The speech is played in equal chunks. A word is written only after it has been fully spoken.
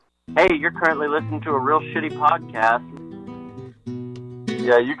Hey, you're currently listening to a real shitty podcast.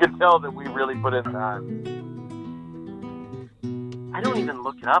 Yeah, you can tell that we really put in time. I don't even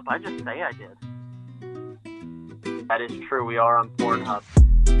look it up. I just say I did. That is true. We are on Pornhub.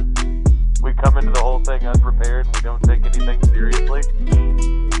 We come into the whole thing unprepared and we don't take anything seriously.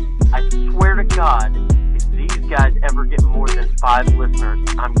 I swear to God, if these guys ever get more than 5 listeners,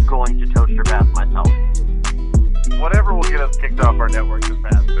 I'm going to toaster bath myself. Whatever will get us kicked off our network this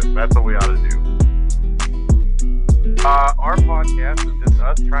fast. That's what we ought to do. Our podcast is just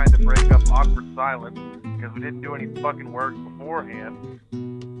us trying to break up awkward silence because we didn't do any fucking work beforehand.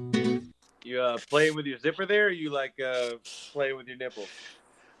 You playing with your zipper there, or you playing with your nipple?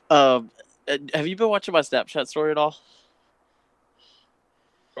 Have you been watching my Snapchat story at all?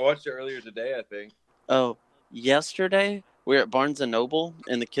 I watched it earlier today, I think. Oh, yesterday we were at Barnes & Noble,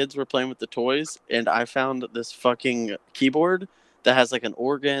 and the kids were playing with the toys, and I found this fucking keyboard that has like an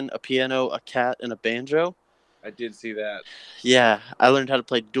organ, a piano, a cat, and a banjo. I did see that. Yeah, I learned how to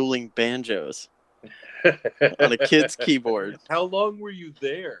play dueling banjos on a kid's keyboard. How long were you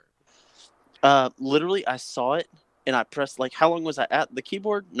there? Literally, I saw it, and I pressed, how long was I at the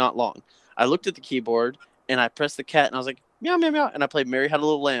keyboard? Not long. I looked at the keyboard, and I pressed the cat, and I was like, meow, meow, meow, and I played Mary Had a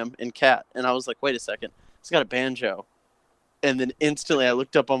Little Lamb and Cat, and I was like, wait a second, it's got a banjo. And then instantly I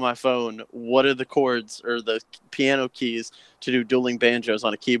looked up on my phone, what are the chords or the piano keys to do dueling banjos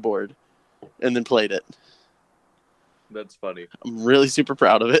on a keyboard, and then played it. That's funny. I'm really super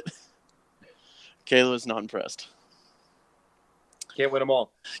proud of it. Kayla was not impressed. Can't win them all.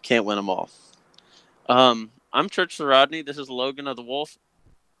 Can't win them all. I'm Church the Rodney. This is Logan of the Wolf.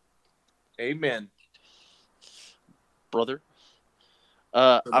 Amen. Brother.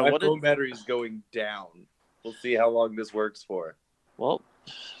 My phone battery is going down. We'll see how long this works for. Well,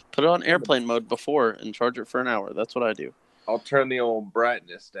 put it on airplane mode before and charge it for an hour. That's what I do. I'll turn the old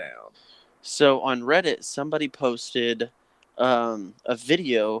brightness down. So on Reddit, somebody posted a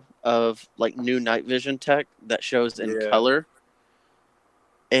video of new night vision tech that shows in color.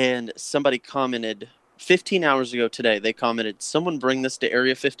 And somebody commented 15 hours ago today, they commented, someone bring this to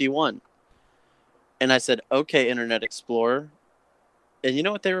Area 51. And I said, okay, Internet Explorer. And you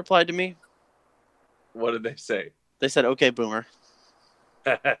know what they replied to me? What did they say? They said, okay, boomer.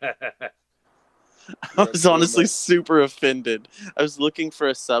 I was honestly super offended. I was looking for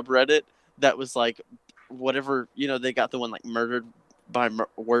a subreddit that was whatever, they got the one murdered by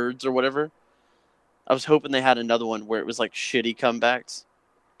words or whatever. I was hoping they had another one where it was shitty comebacks.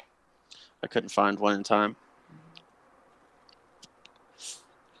 I couldn't find one in time.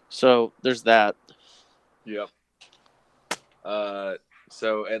 So there's that. Yep.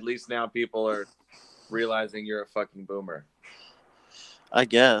 So at least now people are realizing you're a fucking boomer. I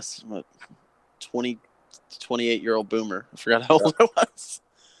guess. I'm a 28-year-old boomer. I forgot how old I was.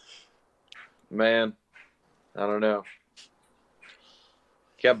 Man, I don't know.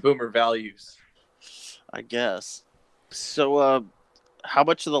 Got boomer values. I guess. So, how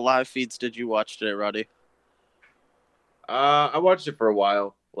much of the live feeds did you watch today, Roddy? I watched it for a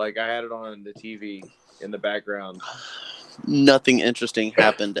while. I had it on the TV in the background. Nothing interesting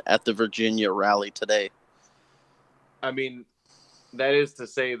happened at the Virginia rally today. I mean, that is to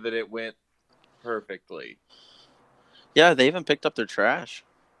say that it went perfectly. Yeah, they even picked up their trash.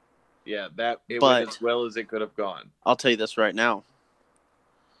 Yeah, went as well as it could have gone. I'll tell you this right now.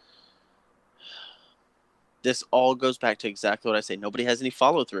 This all goes back to exactly what I say. Nobody has any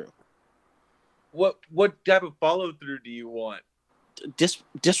follow-through. What type of follow-through do you want?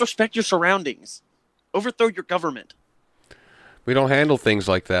 Disrespect your surroundings. Overthrow your government. We don't handle things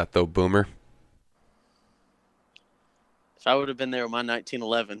like that, though, boomer. If I would have been there with my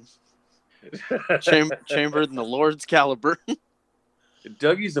 1911, chambered in the Lord's caliber.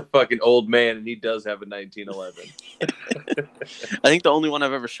 Dougie's a fucking old man, and he does have a 1911. I think the only one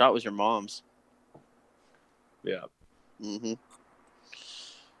I've ever shot was your mom's. Yeah. Mm-hmm.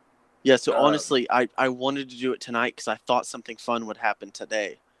 Yeah, so honestly, I wanted to do it tonight because I thought something fun would happen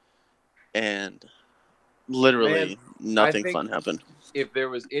today. And literally nothing fun happened. If there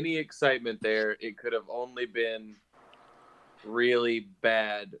was any excitement there, it could have only been really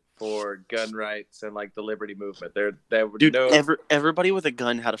bad for gun rights and the liberty movement. Everybody with a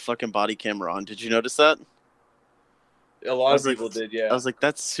gun had a fucking body camera on. Did you notice that? A lot of people did, yeah. I was like,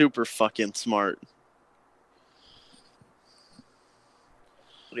 that's super fucking smart.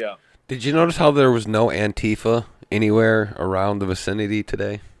 Yeah. Did you notice how there was no Antifa anywhere around the vicinity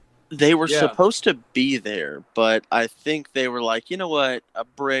today? They were supposed to be there, but I think they were like, you know what? A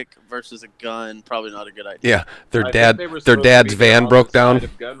brick versus a gun, probably not a good idea. Yeah, their dad's van broke down.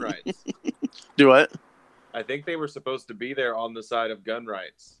 Gun rights. Do what? I think they were supposed to be there on the side of gun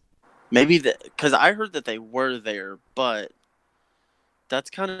rights. Maybe because I heard that they were there, but that's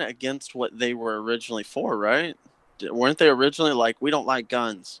kind of against what they were originally for, right? Weren't they originally like, we don't like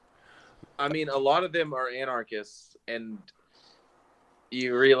guns? I mean, a lot of them are anarchists, and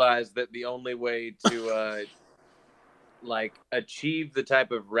you realize that the only way to like achieve the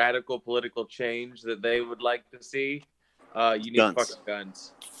type of radical political change that they would like to see, you need Guns. fucking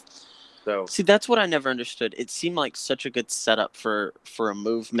guns. So See, that's what I never understood. It seemed like such a good setup for a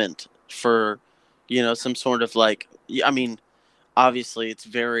movement, for, you know, some sort of like, I mean, obviously it's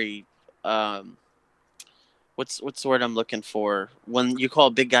very, what's the word I'm looking for? When you call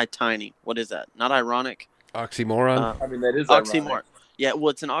a big guy tiny, what is that? Not ironic? Oxymoron. I mean, that is Oxymoron. ironic. Yeah, well,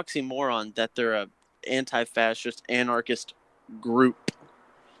 it's an oxymoron that they're a anti-fascist anarchist group.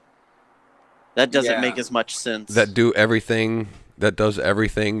 That doesn't make as much sense. That do everything. That does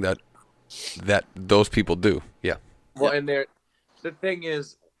everything that those people do. Yeah. Well, and the thing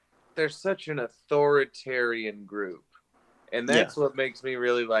is, they're such an authoritarian group, and that's what makes me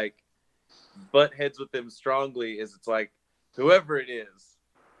really like butt heads with them strongly. Is it's like whoever it is,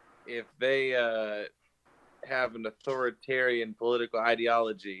 if they have an authoritarian political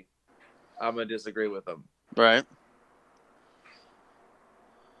ideology, I'm gonna disagree with them. Right.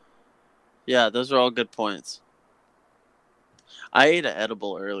 Yeah, those are all good points. I ate an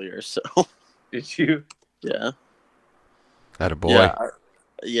edible earlier, so Did you? yeah. That a boy.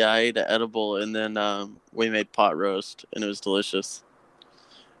 Yeah, I ate an edible, and then we made pot roast, and it was delicious.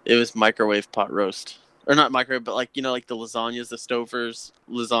 It was microwave pot roast, or not microwave, but like, you know, like the lasagnas, the Stouffer's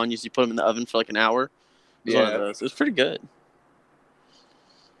lasagnas. You put them in the oven for like an hour. It was one of those. It was pretty good.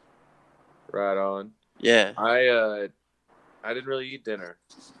 Right on. Yeah, I didn't really eat dinner.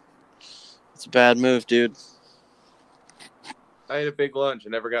 it's a bad move, dude. I ate a big lunch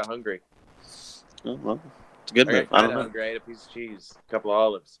and never got hungry. Oh, well, it's a good I move. got I don't know. hungry. I ate a piece of cheese, a couple of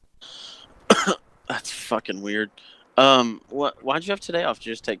olives. That's fucking weird. Why'd you have today off? Did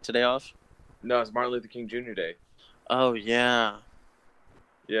you just take today off? No, it's Martin Luther King Jr. Day. Oh yeah.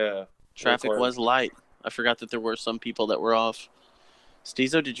 Yeah. Traffic was light. I forgot that there were some people that were off.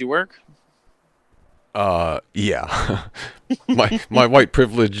 Steezo, did you work? Yeah. my white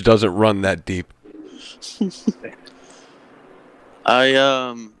privilege doesn't run that deep.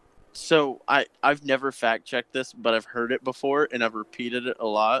 I've never fact checked this, but I've heard it before and I've repeated it a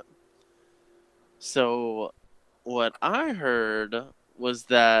lot. So what I heard was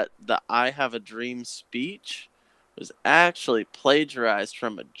that the I Have a Dream speech was actually plagiarized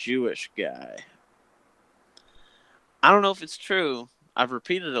from a Jewish guy. I don't know if it's true. I've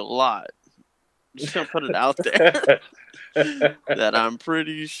repeated it a lot. I'm just gonna put it out there that I'm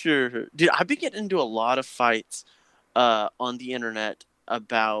pretty sure. Dude, I've been getting into a lot of fights on the internet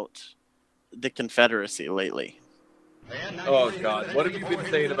about the Confederacy lately. Oh God, what have you been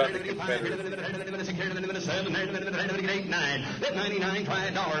saying about the Confederacy?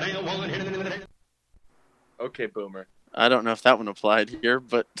 Okay, Boomer. I don't know if that one applied here,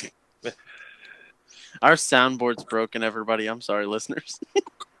 but our soundboard's broken, everybody. I'm sorry, listeners.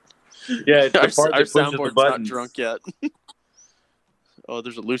 Yeah, it's the part our that pushes the soundboard's not buttons. drunk yet. Oh,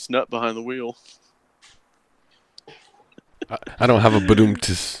 there's a loose nut behind the wheel. I don't have a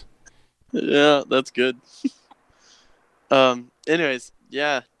badoomtis. Yeah, that's good. Anyways,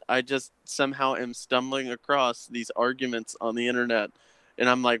 yeah, I just somehow am stumbling across these arguments on the internet, and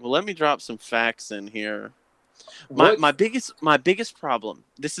I'm like, well, let me drop some facts in here. My biggest problem,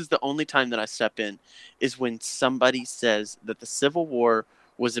 this is the only time that I step in, is when somebody says that the Civil War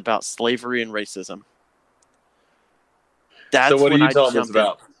was about slavery and racism. That's So what are when you I telling us jump in.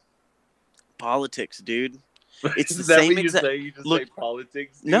 about? Politics, dude. It's the Is that same what you exact. say? You just Look, say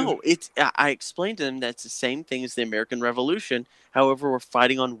politics? Dude? No, I explained to them that it's the same thing as the American Revolution. However, we're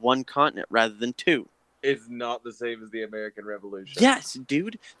fighting on one continent rather than two. It's not the same as the American Revolution. Yes,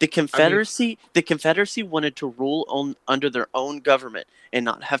 dude. The Confederacy wanted to rule under their own government and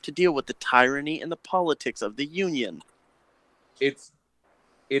not have to deal with the tyranny and the politics of the Union. It's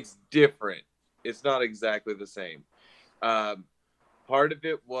different. It's not exactly the same. Part of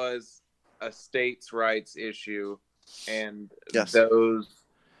it was a states' rights issue, and Yes. those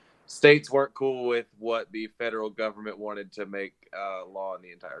states weren't cool with what the federal government wanted to make law in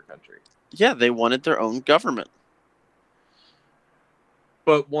the entire country. Yeah, they wanted their own government.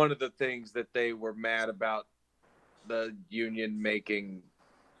 But one of the things that they were mad about the Union making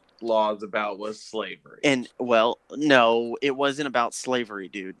laws about was slavery. And, well, no, it wasn't about slavery,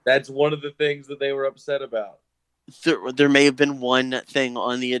 dude. That's one of the things that they were upset about. There may have been one thing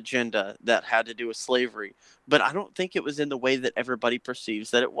on the agenda that had to do with slavery, but I don't think it was in the way that everybody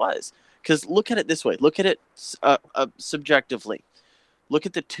perceives that it was. Because look at it this way. Look at it subjectively. Look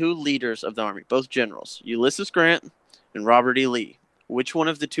at the two leaders of the Army, both generals, Ulysses Grant and Robert E. Lee. Which one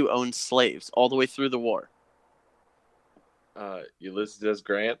of the two owned slaves all the way through the war? Ulysses S.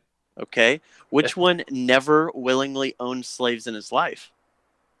 Grant. Okay. Which one never willingly owned slaves in his life?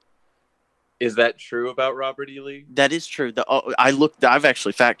 Is that true about Robert E. Lee? That is true. I've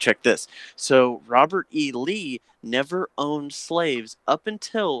actually fact checked this. So Robert E. Lee never owned slaves up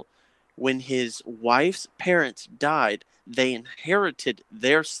until when his wife's parents died. They inherited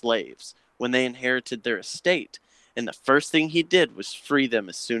their slaves when they inherited their estate. And the first thing he did was free them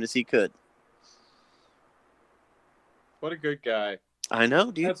as soon as he could. What a good guy. I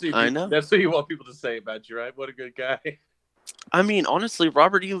know, dude. I know. That's what you want people to say about you, right? What a good guy. I mean, honestly,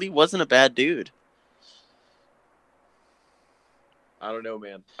 Robert E. Lee wasn't a bad dude. I don't know,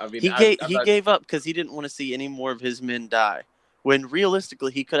 man. I mean, he gave up because he didn't want to see any more of his men die. When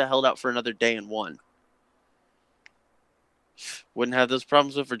realistically, he could have held out for another day and won. Wouldn't have those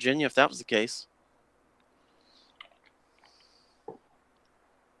problems with Virginia if that was the case.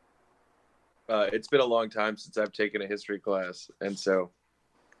 It's been a long time since I've taken a history class, and so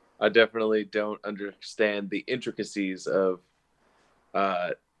I definitely don't understand the intricacies of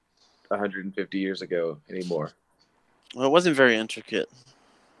 150 years ago anymore. Well, it wasn't very intricate.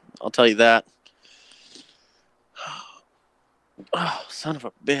 I'll tell you that. Oh, son of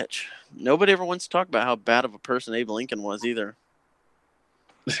a bitch. Nobody ever wants to talk about how bad of a person Abe Lincoln was either.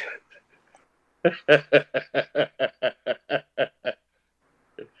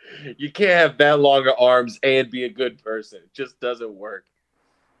 You can't have that long of arms and be a good person. It just doesn't work.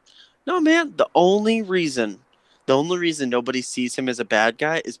 No, man. The only reason nobody sees him as a bad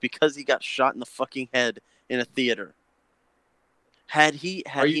guy is because he got shot in the fucking head in a theater. Had he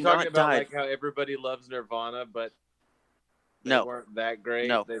Are you not talking about died, like how everybody loves Nirvana, but they no, weren't that great?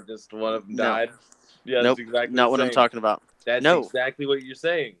 No. They just one of them No. died. Yeah, nope, that's exactly not the what I'm same. talking about. That's No. exactly what you're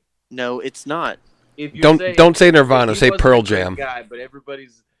saying. No, it's not. If you're Don't say Nirvana. he Say wasn't a Pearl great Jam. guy, but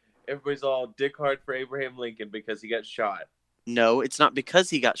everybody's all dick hard for Abraham Lincoln because he got shot. No, it's not because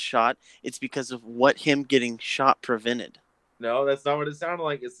he got shot. It's because of what him getting shot prevented. No, that's not what it sounded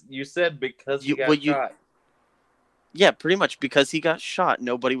like. You said because he got shot. Yeah, pretty much because he got shot,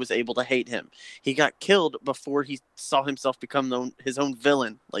 nobody was able to hate him. He got killed before he saw himself become his own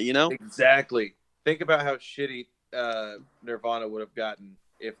villain. Like, you know? Exactly. Think about how shitty Nirvana would have gotten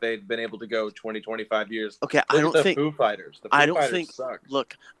if they'd been able to go 20, 25 years. Okay, I don't think Foo Fighters. The Foo Fighters sucked.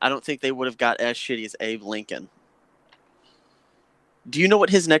 Look, I don't think they would have got as shitty as Abe Lincoln. Do you know what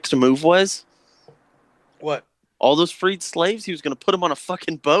his next move was? What? All those freed slaves, he was going to put them on a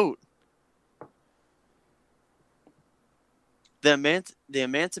fucking boat. The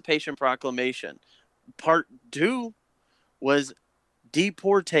Emancipation Proclamation, Part 2, was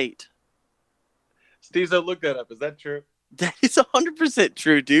deportate. Steve's look that up. Is that true? That is 100%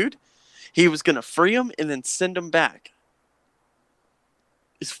 true, dude. He was going to free them and then send them back.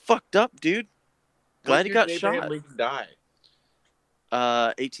 It's fucked up, dude. Glad he got shot. Abraham Lincoln die?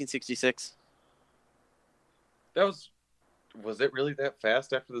 1866. That was it really that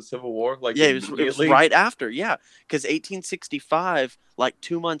fast after the Civil War? Like, yeah, it was right after. Yeah, because 1865, like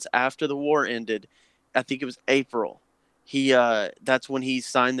 2 months after the war ended, I think it was April. That's when he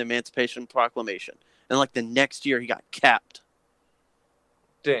signed the Emancipation Proclamation, and like the next year he got capped.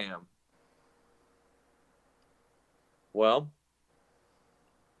 Damn. Well,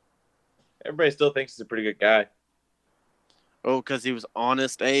 everybody still thinks he's a pretty good guy. Oh, because he was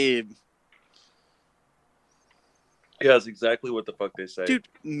Honest Abe. Yeah, that's exactly what the fuck they say. Dude,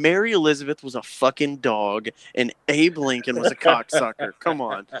 Mary Elizabeth was a fucking dog, and Abe Lincoln was a cocksucker. Come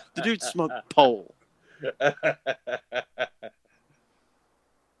on. The dude smoked pole.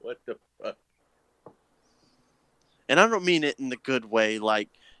 What the fuck? And I don't mean it in the good way, like,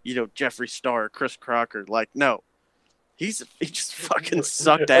 you know, Jeffree Star or Chris Crocker. Like, no. He just fucking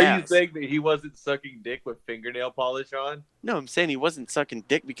sucked ass. Are you saying that he wasn't sucking dick with fingernail polish on? No, I'm saying he wasn't sucking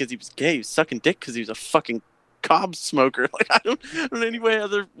dick because he was gay. He was sucking dick because he was a fucking cob smoker. Like, I don't know any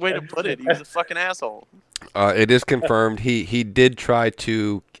other way to put it. He was a fucking asshole. It is confirmed. He did try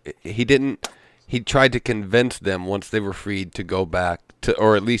to. He tried to convince them once they were freed to go back to,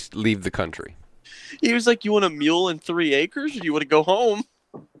 or at least leave the country. He was like, "You want a mule and 3 acres, or do you want to go home?"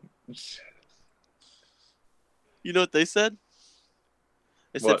 You know what they said?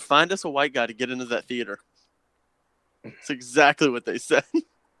 They said, What? "Find us a white guy to get into that theater." That's exactly what they said.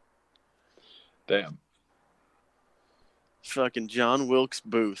 Damn. Fucking John Wilkes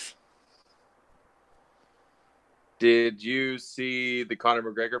Booth. Did you see the Conor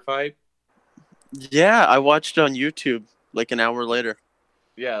McGregor fight? Yeah, I watched it on YouTube like an hour later.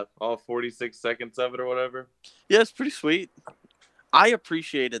 Yeah, all 46 seconds of it or whatever. Yeah, it's pretty sweet. I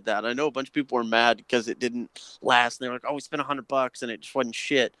appreciated that. I know a bunch of people were mad because it didn't last. And they were like, "Oh, we spent $100 and it just wasn't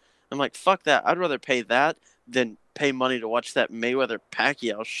shit." I'm like, "Fuck that! I'd rather pay that than pay money to watch that Mayweather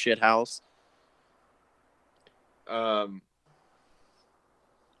Pacquiao shithouse."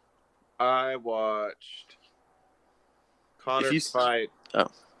 I watched Conor fight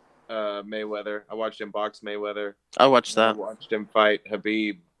Mayweather. I watched him box Mayweather. I watched that. I watched him fight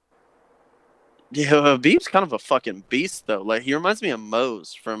Khabib. Yeah, Habib's kind of a fucking beast though. Like he reminds me of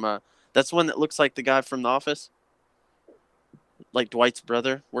Mose from that's the one that looks like the guy from The Office. Like Dwight's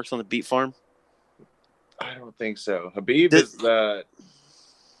brother, works on the beet farm. I don't think so. Khabib is the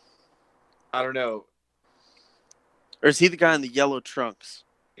I don't know. Or is he the guy in the yellow trunks?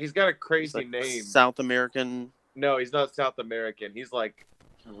 He's got a crazy Like name. South American. No, he's not South American. He's like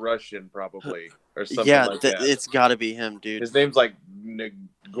Russian probably or something like that. It's got to be him, dude. His name's like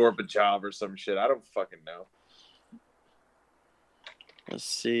Gorbachev or some shit. I don't fucking know. Let's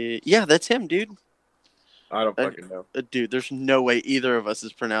see. Yeah, that's him, dude. I don't fucking know. Dude, there's no way either of us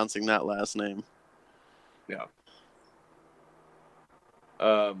is pronouncing that last name. Yeah.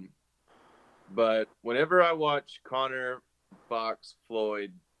 But whenever I watch Conor box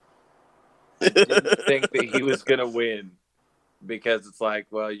Floyd, I didn't think that he was gonna win because it's like,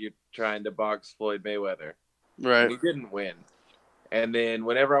 well, you're trying to box Floyd Mayweather, right? And he didn't win. And then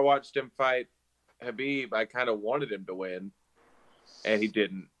whenever I watched him fight Khabib, I kind of wanted him to win, and he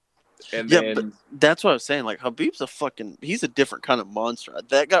didn't. And then but that's what I was saying. Like Khabib's he's a different kind of monster.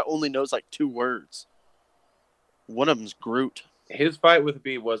 That guy only knows like 2 words. One of them's Groot. His fight with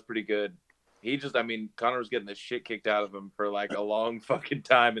Khabib was pretty good. Conor was getting the shit kicked out of him for like a long fucking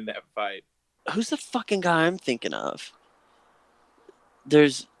time in that fight. Who's the fucking guy I'm thinking of?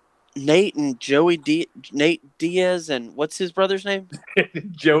 There's Nate and Nate Diaz and what's his brother's name?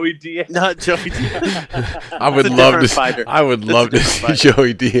 Joey Diaz. Not Joey Diaz. I would love to see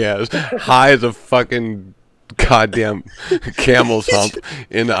Joey Diaz high as a fucking goddamn camel's hump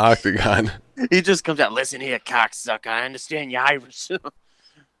in the octagon. He just comes out, listen here, cocksucker. I understand you're Irish.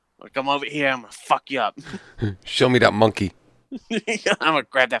 Come over here, I'm gonna fuck you up. Show me that monkey. I'm gonna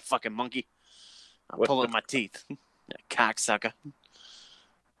grab that fucking monkey. I'll pull out my teeth. Cocksucker.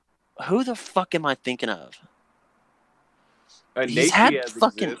 Who the fuck am I thinking of? He's had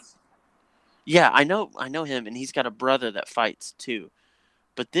fucking. Exists. Yeah, I know him, and he's got a brother that fights too.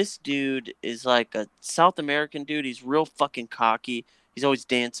 But this dude is like a South American dude. He's real fucking cocky. He's always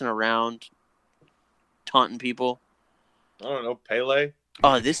dancing around, taunting people. I don't know, Pele.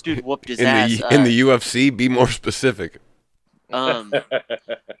 Oh, this dude whooped his ass. In the UFC, be more specific. The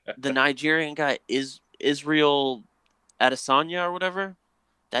Nigerian guy is Israel Adesanya or whatever.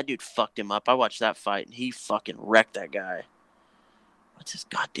 That dude fucked him up. I watched that fight, and he fucking wrecked that guy. What's his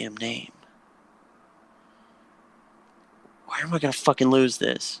goddamn name? Why am I gonna fucking lose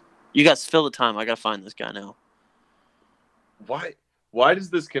this? You guys fill the time. I gotta find this guy now. Why does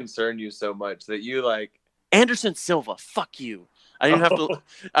this concern you so much that you like Anderson Silva? Fuck you. I didn't have to.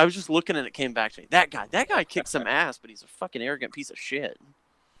 I was just looking and it came back to me. That guy kicked some ass, but he's a fucking arrogant piece of shit.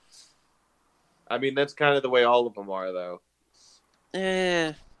 I mean, that's kind of the way all of them are, though.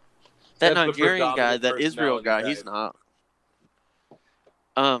 That Nigerian guy, that Israel guy, he's not.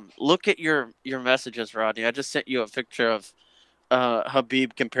 Look at your messages, Rodney. I just sent you a picture of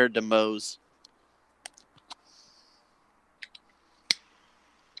Khabib compared to Mose.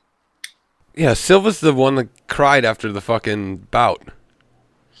 Yeah, Silva's the one that cried after the fucking bout.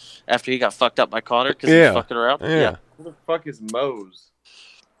 After he got fucked up by Conor because he was fucking around? Yeah. Who the fuck is Mose?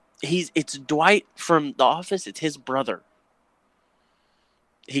 It's Dwight from The Office. It's his brother.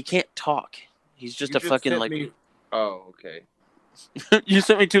 He can't talk. He's just fucking like... Oh, okay. You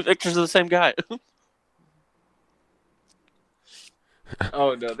sent me 2 pictures of the same guy.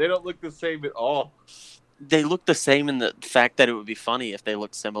 Oh, no. They don't look the same at all. They look the same in the fact that it would be funny if they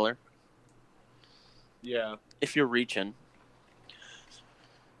looked similar. Yeah. If you're reaching.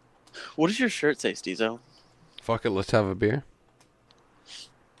 What does your shirt say, Steezo? Fuck it, let's have a beer.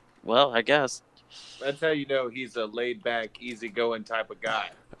 Well, I guess. That's how you know he's a laid-back, easygoing type of guy.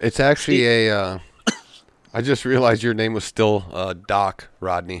 It's actually I just realized your name was still Doc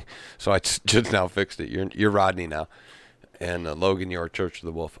Rodney, so I just now fixed it. You're Rodney now, and Logan, you're Church of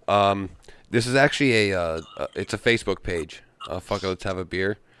the Wolf. This is actually it's a Facebook page. Fuck it, let's have a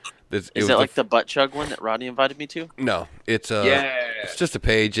beer. Is it like the butt chug one that Rodney invited me to? No, it's just a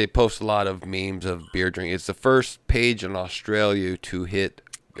page. They post a lot of memes of beer drinking. It's the first page in Australia to hit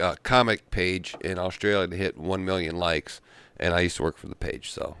comic page in Australia to hit 1 million likes, and I used to work for the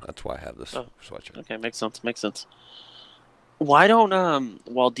page, so that's why I have this sweatshirt. Okay, makes sense. Why don't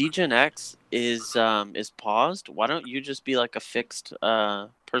while DGen X is paused, why don't you just be like a fixed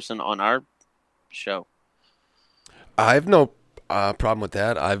person on our show? I have no problem with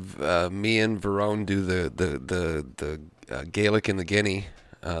that. Me and Verone do the Gaelic and the Guinea.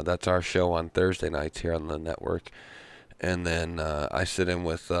 That's our show on Thursday nights here on the network. And then I sit in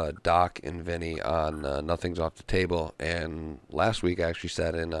with Doc and Vinny on Nothing's Off the Table. And last week I actually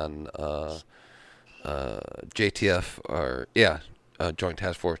sat in on JTF, Joint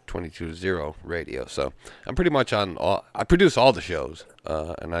Task Force 22-0 radio. So I'm pretty much on all. I produce all the shows,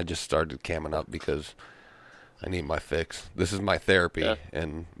 and I just started camming up because I need my fix. This is my therapy,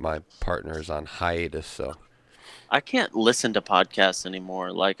 and my partner is on hiatus. So I can't listen to podcasts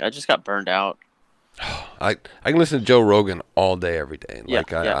anymore. Like I just got burned out. I can listen to Joe Rogan all day, every day.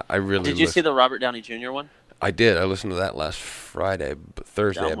 I really. Did you see the Robert Downey Jr. one? I did. I listened to that last Friday, but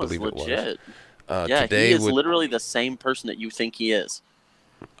Thursday, I believe it was. Today he is literally the same person that you think he is.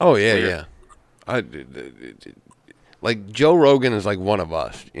 Oh yeah. Like Joe Rogan is like one of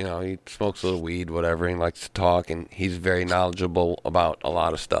us. You know, he smokes a little weed, whatever. And he likes to talk, and he's very knowledgeable about a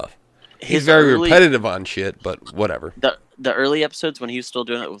lot of stuff. He's very repetitive on shit, but whatever. The early episodes when he was still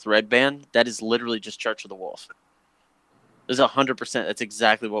doing it with Red Band, that is literally just Church of the Wolf. This is 100%. That's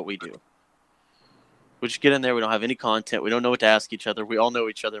exactly what we do. We just get in there. We don't have any content. We don't know what to ask each other. We all know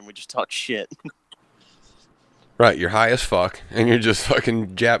each other, and we just talk shit. Right, you're high as fuck, and you're just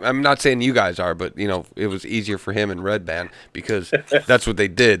fucking jab. I'm not saying you guys are, but, you know, it was easier for him and Red Band because that's what they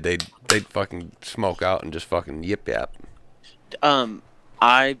did. They'd fucking smoke out and just fucking yip yap.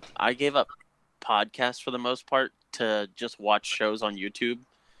 I gave up podcasts for the most part to just watch shows on YouTube.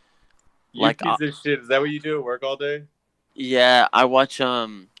 You piece of shit. Is that what you do at work all day? Yeah, I watch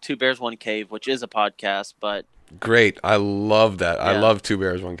Two Bears, One Cave, which is a podcast, but great. I love that. Yeah. I love Two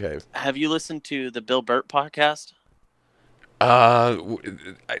Bears, One Cave. Have you listened to the Bill Burr podcast?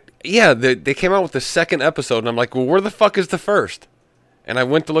 Yeah, they came out with the second episode, and I'm like, well, where the fuck is the first? And I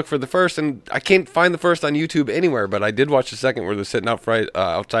went to look for the first, and I can't find the first on YouTube anywhere, but I did watch the second where they're sitting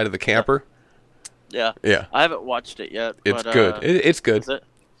outside of the camper. Yeah. Yeah. I haven't watched it yet. It's good. It's good. Is it?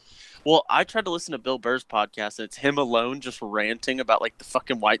 Well, I tried to listen to Bill Burr's podcast, and it's him alone just ranting about, like, the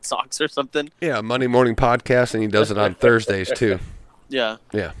fucking White Sox or something. Yeah, Monday morning podcast, and he does it on Thursdays, too. Yeah.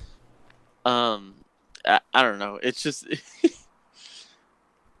 Yeah. I don't know. It's just...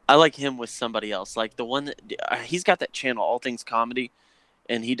 I like him with somebody else. Like, the one that... he's got that channel, All Things Comedy,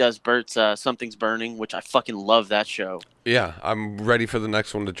 and he does Bert's Something's Burning, which I fucking love that show. Yeah, I'm ready for the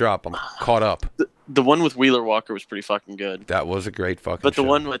next one to drop. I'm caught up. The one with Wheeler Walker was pretty fucking good. That was a great fucking But the show.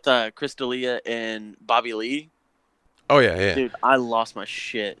 one with Chris D'Elia and Bobby Lee. Oh yeah. Dude, I lost my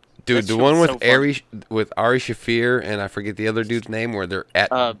shit. Dude, the one with Ari Shafir and I forget the other dude's name where they're at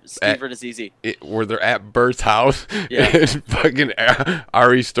Steve Azizi. Where they're at Bert's house. Yeah. And fucking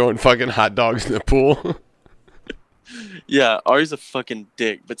Ari's throwing fucking hot dogs in the pool. Yeah, Ari's a fucking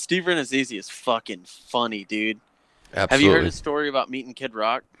dick, but Steve Azizi is fucking funny, dude. Absolutely. Have you heard his story about meeting Kid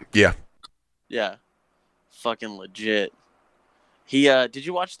Rock? Yeah. Yeah. Fucking legit. He did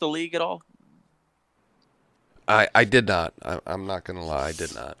you watch The League at all? I did not. I'm not gonna lie, I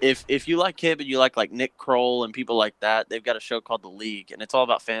did not. If you like him and you like Nick Kroll and people like that, they've got a show called The League, and it's all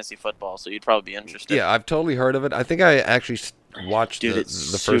about fantasy football, so you'd probably be interested. Yeah, I've totally heard of it. I think I actually watched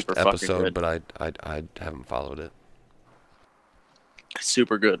the first episode, good. but I haven't followed it.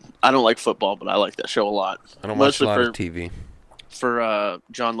 Super good. I don't like football, but I like that show a lot. I don't watch a lot of TV. For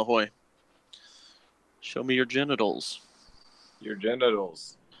John LaHoy. Show me your genitals. Your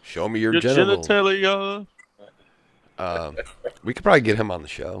genitals. Show me your genitals. Genitalia. We could probably get him on the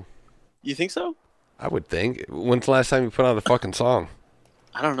show. You think so? I would think. When's the last time you put out a fucking song?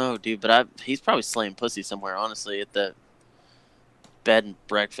 I don't know, dude, but he's probably slaying pussy somewhere, honestly, at the bed and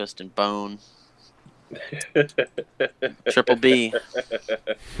breakfast and bone. Triple B.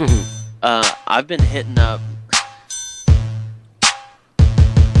 I've been hitting up.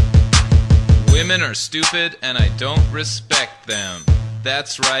 Women are stupid and I don't respect them.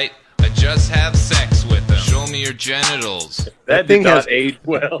 That's right, I just have sex with them. Show me your genitals. That thing did not has age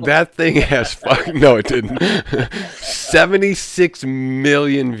well. That thing has fucking no, it didn't. 76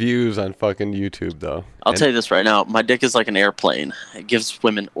 million views on fucking YouTube though. I'll tell you this right now, my dick is like an airplane. It gives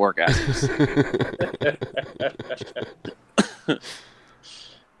women orgasms.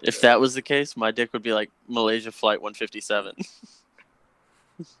 If that was the case, my dick would be like Malaysia Flight 157.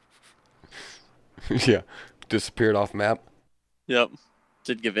 Yeah, disappeared off map. Yep,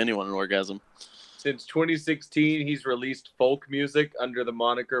 did give anyone an orgasm. Since 2016, he's released folk music under the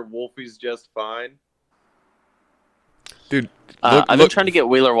moniker Wolfie's Just Fine. Dude, I've been trying to get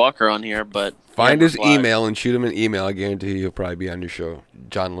Wheeler Walker on here, but find his email and shoot him an email. I guarantee he'll probably be on your show.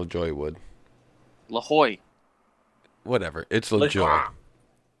 John LaJoy would. La Joy. Whatever. It's LaJoy.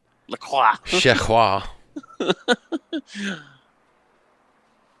 La Croix. Chechois.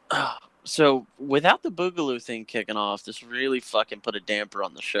 So without the Boogaloo thing kicking off, this really fucking put a damper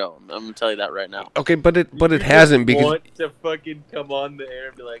on the show. I'm gonna tell you that right now. Okay, but it hasn't because want to fucking come on the air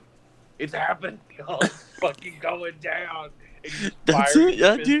and be like, it's happening, y'all. It's fucking going down. And you That's fire it,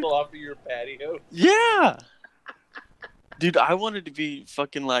 yeah, your pistol dude. off of your patio. Yeah. Dude, I wanted to be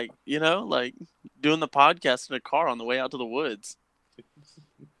fucking like, like doing the podcast in a car on the way out to the woods.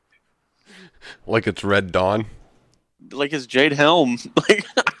 like it's Red Dawn. Like it's Jade Helm. Like,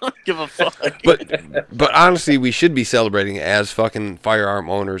 I don't give a fuck. But honestly, we should be celebrating as fucking firearm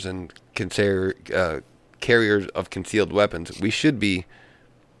owners and carriers of concealed weapons. We should be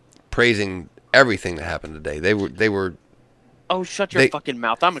praising everything that happened today. They were. Oh, shut your fucking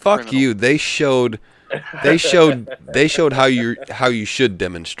mouth! I'm a fuck criminal. you. They showed how you should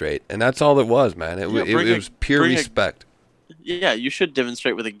demonstrate, and that's all it was, man. It was pure respect. Yeah, you should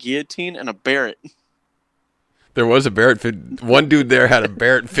demonstrate with a guillotine and a Barrett. There was a Barrett. One dude there had a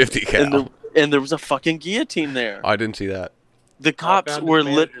Barrett 50 cal. And there was a fucking guillotine there. I didn't see that. The cops were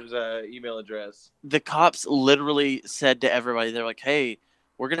email address. The cops literally said to everybody, they're like, "Hey,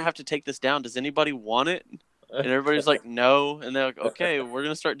 we're gonna have to take this down. Does anybody want it?" And everybody's like, "No." And they're like, "Okay, we're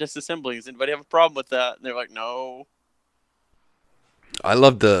gonna start disassembling. Does anybody have a problem with that?" And they're like, "No." I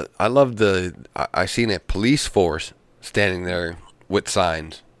seen a police force standing there with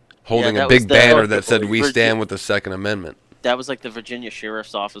signs, holding a big banner that said, "We stand with the Second Amendment." That was like the Virginia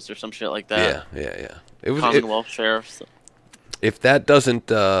Sheriff's Office or some shit like that. Yeah. It was Commonwealth Sheriff's. If that doesn't,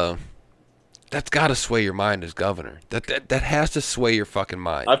 that's got to sway your mind as governor. That has to sway your fucking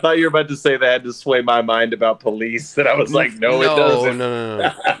mind. I thought you were about to say that had to sway my mind about police. That I was like, no, it doesn't.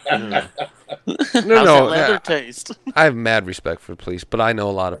 No. Leather taste. I have mad respect for the police, but I know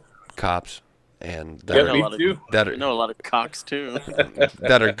a lot of cops and that I know a lot of cocks too.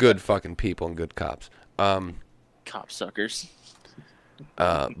 that are good fucking people and good cops. Copsuckers.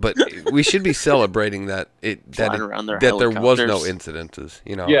 But we should be celebrating that there was no incidences.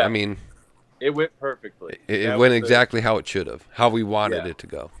 Yeah. I mean, it went perfectly. It went exactly how it should have, how we wanted it to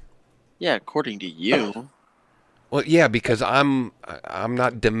go. Yeah, according to you. Well, yeah, because I'm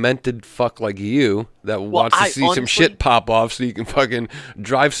not demented fuck like you that wants to see some shit pop off so you can fucking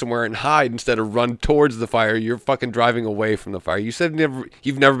drive somewhere and hide instead of run towards the fire. You're fucking driving away from the fire. You said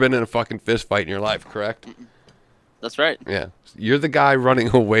you've never been in a fucking fist fight in your life, correct? That's right. Yeah. You're the guy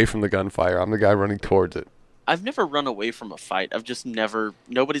running away from the gunfire. I'm the guy running towards it. I've never run away from a fight. I've just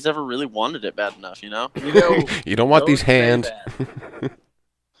nobody's ever really wanted it bad enough, You don't want these hands.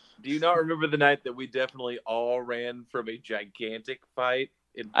 Do you not remember the night that we definitely all ran from a gigantic fight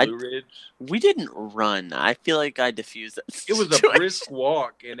in Blue Ridge? We didn't run. I feel like I diffused that. It was a brisk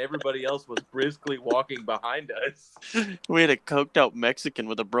walk, and everybody else was briskly walking behind us. We had a coked out Mexican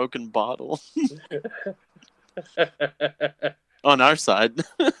with a broken bottle. On our side.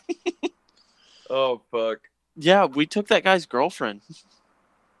 Oh, fuck. Yeah, we took that guy's girlfriend.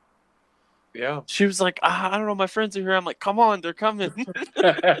 Yeah. She was like, I don't know, my friends are here. I'm like, come on, they're coming.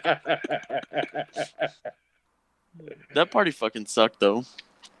 That party fucking sucked, though.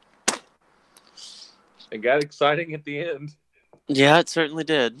 It got exciting at the end. Yeah, it certainly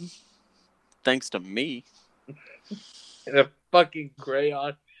did. Thanks to me. And a fucking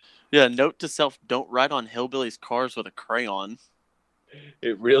crayon. Yeah, note to self, don't ride on hillbillies' cars with a crayon.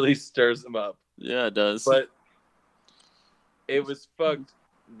 It really stirs them up. Yeah, it does. But it was fucked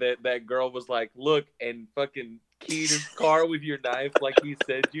that girl was like, look, and fucking keyed his car with your knife like he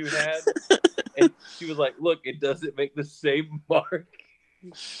said you had. And she was like, look, it doesn't make the same mark.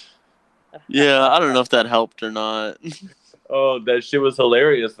 Yeah, I don't know if that helped or not. Oh, that shit was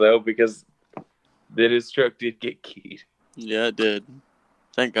hilarious, though, because then his truck did get keyed. Yeah, it did.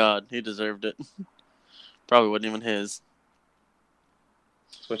 Thank God. He deserved it. Probably wasn't even his.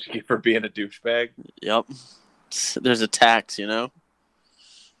 That's what you get for being a douchebag. Yep. There's a tax,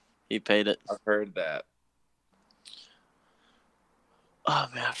 He paid it. I've heard that. Oh,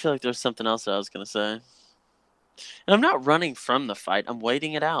 man, I feel like there's something else that I was going to say. And I'm not running from the fight. I'm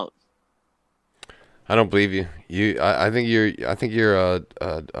waiting it out. I don't believe you. I think you're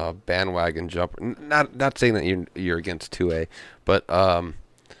a bandwagon jumper. Not saying that you're against 2A, but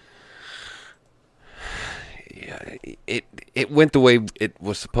yeah, it went the way it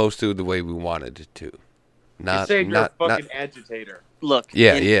was supposed to, the way we wanted it to. You're saying you're a fucking agitator. Look.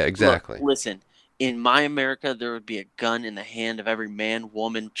 Yeah, exactly. Look, listen, in my America, there would be a gun in the hand of every man,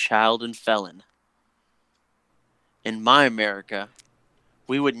 woman, child, and felon. In my America,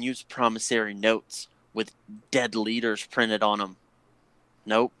 we wouldn't use promissory notes with dead leaders printed on them.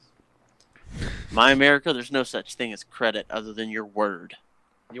 Nope. My America, there's no such thing as credit other than your word.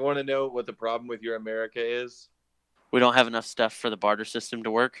 You want to know what the problem with your America is? We don't have enough stuff for the barter system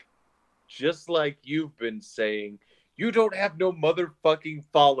to work. Just like you've been saying, you don't have no motherfucking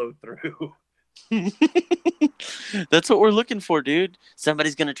follow through. That's what we're looking for, dude.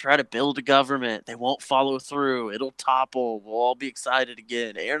 Somebody's going to try to build a government. They won't follow through. It'll topple. We'll all be excited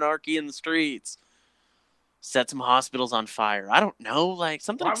again. Anarchy in the streets. Set some hospitals on fire. I don't know, like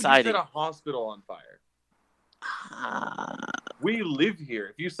something Why exciting. would you set a hospital on fire? We live here.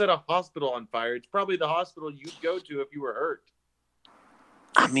 If you set a hospital on fire, it's probably the hospital you'd go to if you were hurt.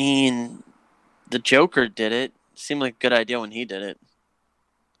 I mean, the Joker did it. Seemed like a good idea when he did it.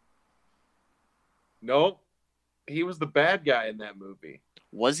 No, he was the bad guy in that movie.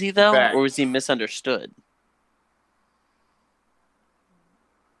 Was he, though? Fact. Or was he misunderstood?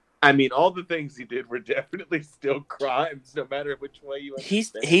 I mean, all the things he did were definitely still crimes, no matter which way you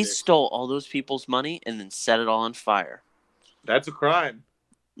understand He it. stole all those people's money and then set it all on fire. That's a crime.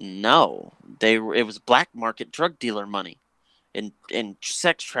 No, it was black market drug dealer money and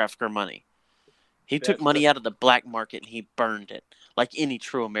sex trafficker money. He took That's money what- out of the black market and he burned it, like any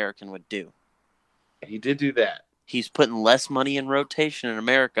true American would do. He did do that. He's putting less money in rotation in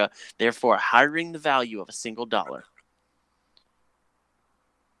America, therefore hiring the value of a single dollar.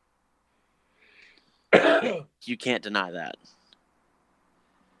 You can't deny that.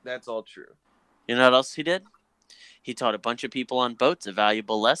 That's all true. You know what else he did? He taught a bunch of people on boats a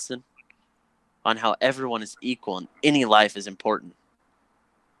valuable lesson on how everyone is equal and any life is important.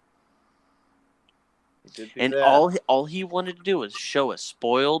 He did do And that. all he wanted to do was show a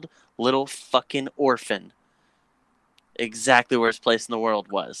spoiled little fucking orphan exactly where his place in the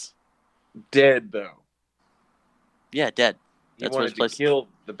world was. Dead, though. Yeah, dead. He That's what his wanted place. to kill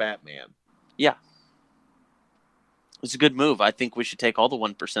the Batman. It's a good move. I think we should take all the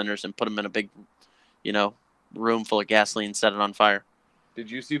 1%ers and put them in a big, room full of gasoline and set it on fire.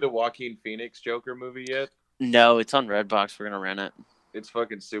 Did you see the Joaquin Phoenix Joker movie yet? No, it's on Redbox. We're gonna rent it. It's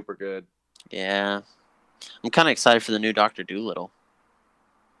fucking super good. Yeah, I'm kind of excited for the new Dr. Dolittle.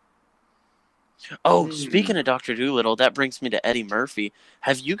 Oh, speaking of Dr. Dolittle, that brings me to Eddie Murphy.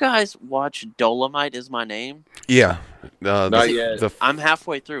 Have you guys watched Dolomite Is My Name? Yeah. Not yet. I'm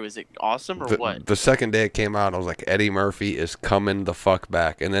halfway through. Is it awesome or what? The second day it came out, I was like, Eddie Murphy is coming the fuck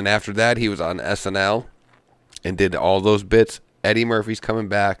back. And then after that, he was on SNL and did all those bits. Eddie Murphy's coming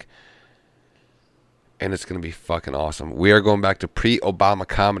back, and it's going to be fucking awesome. We are going back to pre-Obama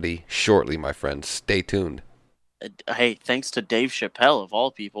comedy shortly, my friends. Stay tuned. Hey, thanks to Dave Chappelle, of all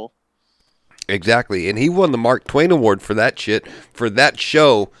people. Exactly. And he won the Mark Twain Award for that shit. For that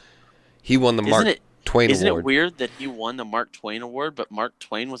show, he won the Mark Twain Isn't Award. it weird that he won the Mark Twain Award, but Mark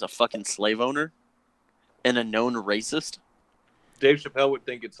Twain was a fucking slave owner and a known racist? Dave Chappelle would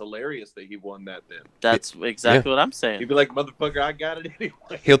think it's hilarious that he won that then. That's exactly what I'm saying. He'd be like, motherfucker, I got it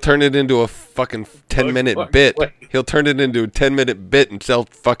anyway. He'll turn it into a fucking 10-minute Mark bit. Twain. He'll turn it into a 10-minute bit and sell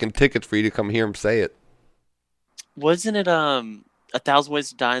fucking tickets for you to come hear him say it. Wasn't it A Thousand Ways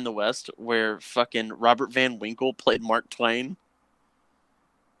to Die in the West where fucking Robert Van Winkle played Mark Twain?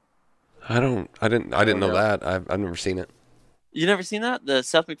 I didn't know know. that. I've never seen it. You never seen that? The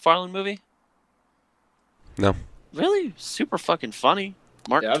Seth MacFarlane movie? No. Really? Super fucking funny.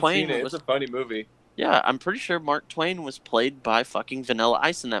 Mark Yeah, I've Twain seen it. was It's a funny movie. Yeah, I'm pretty sure Mark Twain was played by fucking Vanilla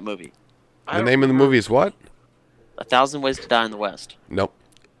Ice in that movie. The name of the movie is what? A Thousand Ways to Die in the West. Nope.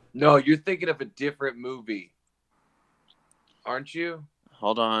 No, you're thinking of a different movie. Aren't you?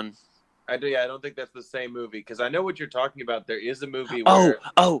 Hold on. I don't think that's the same movie because I know what you're talking about. There is a movie Oh,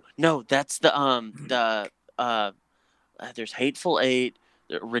 where no, that's there's Hateful Eight,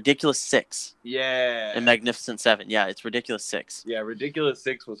 Ridiculous Six, yeah, and Magnificent Seven. Yeah, it's Ridiculous Six. yeah, Ridiculous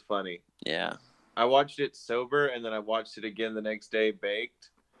Six was funny. Yeah. I watched it sober and then I watched it again the next day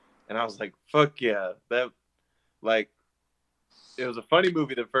baked, and I was like, "Fuck yeah!" That it was a funny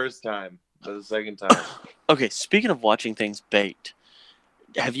movie the first time, but the second time, Okay, speaking of watching things baked,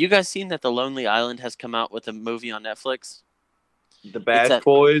 have you guys seen that The Lonely Island has come out with a movie on Netflix? The Bad a-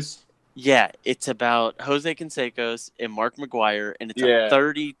 Boys. Yeah, it's about Jose Canseco's and Mark McGuire, and it's Yeah. a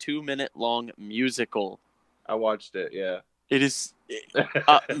 32-minute long musical. I watched it. Yeah. It is.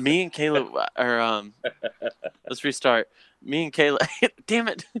 Me and Kayla are. Let's restart. Me and Kayla. Damn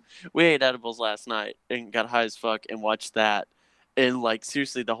it! We ate edibles last night and got high as fuck and watched that. And like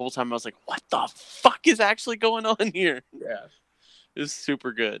seriously, the whole time I was like, "What the fuck is actually going on here?" Yeah. It was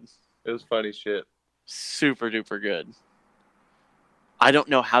super good, It was funny shit. super duper good. I don't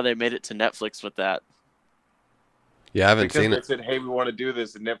know how they made it to Netflix with that. Yeah, I haven't because seen they it. said, "Hey, we want to do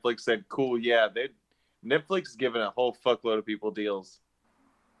this," and Netflix said, "Cool, yeah." Netflix is giving a whole fuckload of people deals.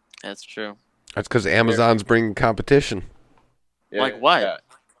 That's true. That's because Amazon's bringing competition. Yeah, Like what? Yeah.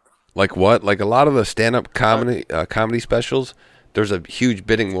 Like what? Like a lot of the stand-up comedy specials. There's a huge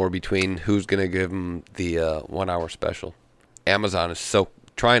bidding war between who's gonna give them the 1 hour special. Amazon is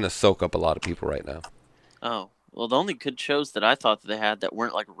trying to soak up a lot of people right now. Oh, well, the only good shows that I thought that they had that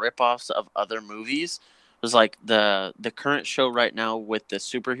weren't like ripoffs of other movies was like the current show right now with the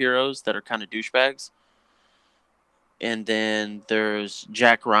superheroes that are kind of douchebags. And then there's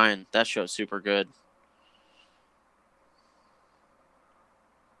Jack Ryan. That show's super good.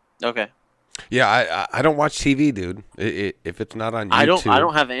 Okay. Yeah, I don't watch TV, dude. If it's not on YouTube, I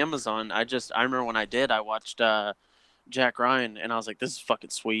don't have Amazon. I remember when I did, I watched Jack Ryan, and I was like, this is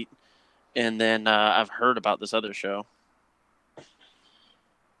fucking sweet. And then I've heard about this other show.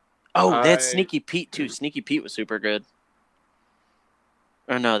 Oh, they had Sneaky Pete too. Sneaky Pete was super good.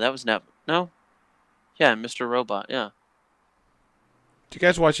 Or no, that was never. No. Yeah, Mr. Robot. Yeah. Do you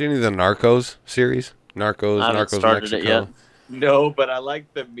guys watch any of the Narcos series? Narcos, I haven't Narcos started Mexico. it yet. No, but I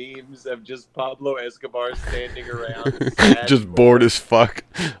like the memes of just Pablo Escobar standing around, sad Just bored as fuck,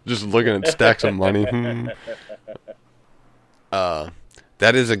 just looking at stacks of money. That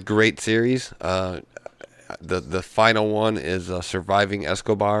is a great series. The final one is Surviving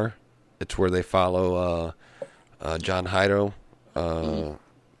Escobar. It's where they follow John Jairo,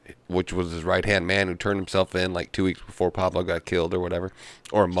 which was his right-hand man who turned himself in like 2 weeks before Pablo got killed or whatever,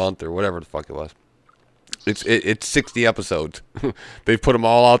 or a month or whatever the fuck it was. It's 60 episodes. They put them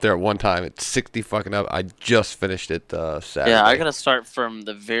all out there at one time. It's 60 fucking up. I just finished it Saturday. Yeah, I gotta start from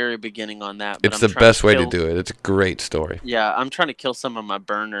the very beginning on that. But It's the best way to do it. It's a great story. Yeah, I'm trying to kill some of my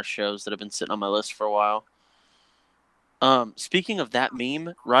burner shows that have been sitting on my list for a while. Speaking of that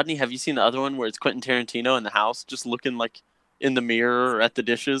meme, Rodney, have you seen the other one where it's Quentin Tarantino in the house just looking like in the mirror or at the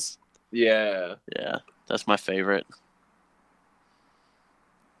dishes? Yeah. Yeah, that's my favorite.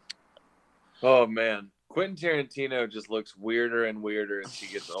 Oh man, Quentin Tarantino just looks weirder and weirder as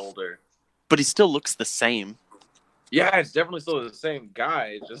he gets older. But he still looks the same. Yeah, it's definitely still the same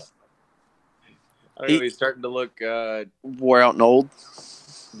guy. Just I don't know, he's starting to look wore out and old.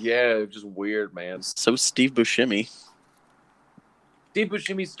 Yeah, just weird, man. So Steve Buscemi. Steve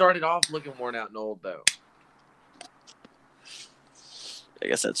Buscemi started off looking worn out and old, though. I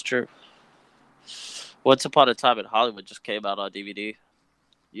guess that's true. Once Upon a Time in Hollywood just came out on DVD.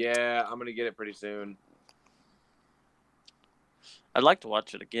 Yeah, I'm gonna get it pretty soon. I'd like to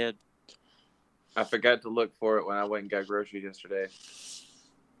watch it again. I forgot to look for it when I went and got groceries yesterday.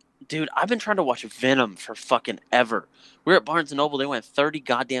 Dude, I've been trying to watch Venom for fucking ever. We were at Barnes & Noble. They went $30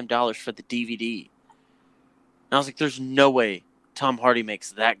 goddamn for the DVD. And I was like, there's no way Tom Hardy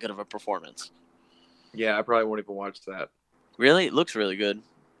makes that good of a performance. Yeah, I probably won't even watch that. Really? It looks really good.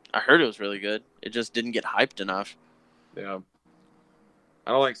 I heard it was really good. It just didn't get hyped enough. Yeah.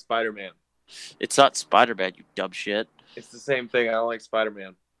 I don't like Spider-Man. It's not Spider-Man, you dumb shit. It's the same thing. I don't like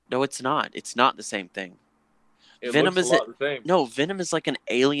Spider-Man. No, it's not. It's not the same thing. It Venom looks is a lot the same. No, Venom is like an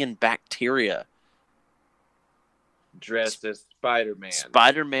alien bacteria. Dressed as Spider-Man.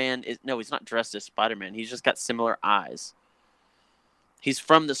 Spider-Man is no, he's not dressed as Spider-Man. He's just got similar eyes. He's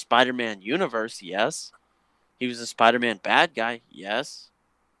from the Spider-Man universe, yes. He was a Spider-Man bad guy, yes.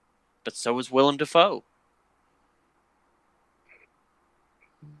 But so was Willem Dafoe.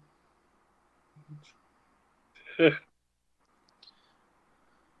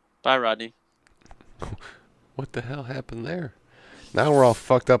 Bye, Rodney. What the hell happened there? Now we're all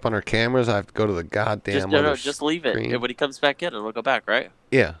fucked up on our cameras. I have to go to the goddamn Just leave it. screen. When he comes back in, it'll go back, right?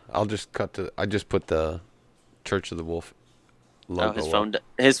 Yeah, I'll just cut to. I just put the Church of the Wolf logo. Oh,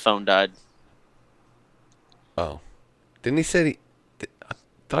 his phone died. Oh, didn't he say I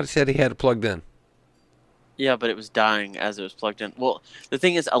thought he said he had it plugged in. Yeah, but it was dying as it was plugged in. Well, the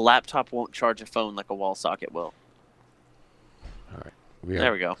thing is, a laptop won't charge a phone like a wall socket will. All right,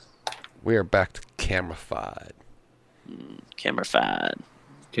 There we go. We are back to camera-fied. Camera-fied.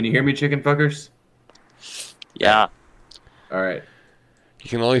 Can you hear me, chicken fuckers? Yeah. All right. You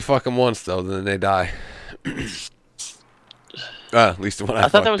can only fuck them once though, then they die. At least when I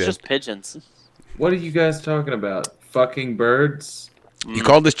thought that was fucked just pigeons. What are you guys talking about? Fucking birds? You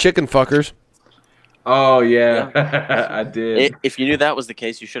called us chicken fuckers. Oh, yeah. I did. If you knew that was the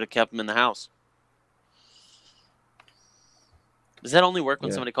case, you should have kept them in the house. Does that only work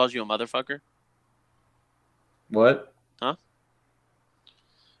when somebody calls you a motherfucker? What? Huh?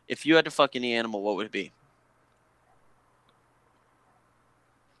 If you had to fuck any animal, what would it be?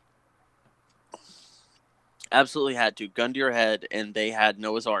 Absolutely had to. Gun to your head, and they had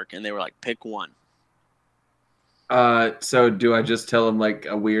Noah's Ark, and they were like, pick one. So do I just tell him like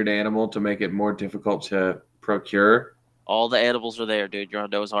a weird animal to make it more difficult to procure? All the animals are there, dude. You're on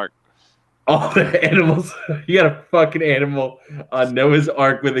Noah's Ark. All the animals. You got a fucking animal on Noah's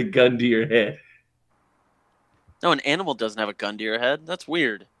Ark with a gun to your head. No, an animal doesn't have a gun to your head. That's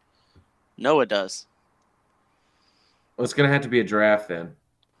weird. Noah does. Well, it's gonna have to be a giraffe then.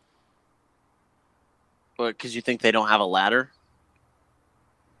 What? Because you think they don't have a ladder?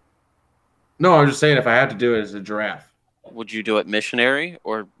 No, I'm just saying if I have to do it as a giraffe. Would you do it missionary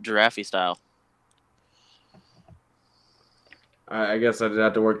or giraffe style? I guess I'd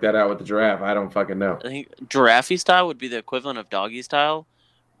have to work that out with the giraffe. I don't fucking know. I think giraffe style would be the equivalent of doggy style,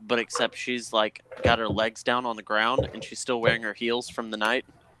 but except she's like got her legs down on the ground and she's still wearing her heels from the night.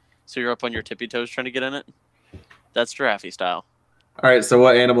 So you're up on your tippy toes trying to get in it. That's giraffe style. All right, so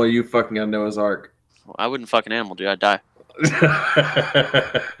what animal are you fucking on Noah's Ark? Well, I wouldn't fuck an animal, dude. I'd die.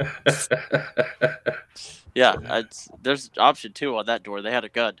 Yeah, there's option 2 on that door. They had a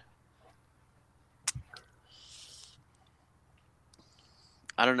gun.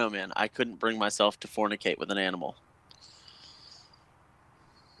 I don't know, man. I couldn't bring myself to fornicate with an animal.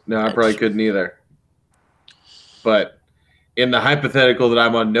 No, I probably couldn't either. But in the hypothetical that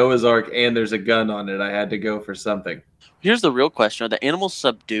I'm on Noah's Ark and there's a gun on it, I had to go for something. Here's the real question. Are the animals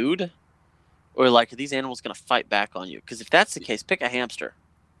subdued? Or, like, are these animals going to fight back on you? Because if that's the case, pick a hamster.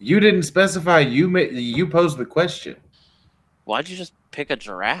 You didn't specify. You posed the question. Why'd you just pick a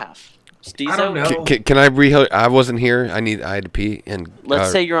giraffe? I don't know. Can I I wasn't here. I had to pee. And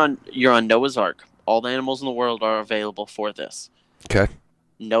Let's say you're on Noah's Ark. All the animals in the world are available for this. Okay.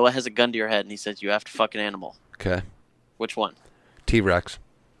 Noah has a gun to your head, and he says you have to fuck an animal. Okay. Which one? T-Rex.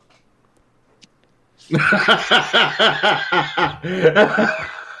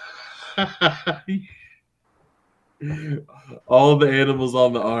 All the animals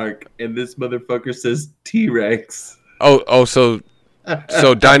on the ark, and this motherfucker says T-Rex. Oh, so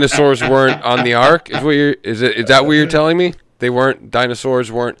dinosaurs weren't on the ark? Is that what you're telling me? Dinosaurs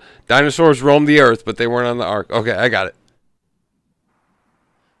roamed the earth, but they weren't on the ark. Okay, I got it.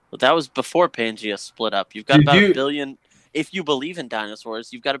 Well, that was before Pangea split up. You've got about a billion. If you believe in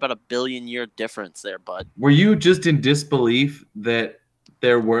dinosaurs, you've got about 1 billion year difference there, bud. Were you just in disbelief that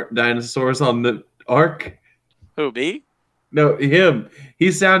there weren't dinosaurs on the ark? Who, me? No, him. He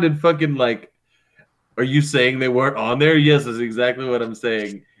sounded fucking like, are you saying they weren't on there? Yes, that's exactly what I'm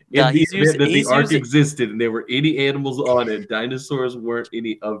saying. Yeah, the ark existed and there were any animals on it, dinosaurs weren't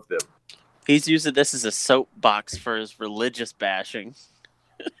any of them. He's using this as a soapbox for his religious bashing.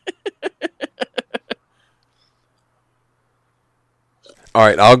 All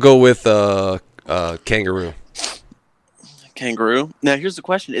right, I'll go with kangaroo. Kangaroo? Now, here's the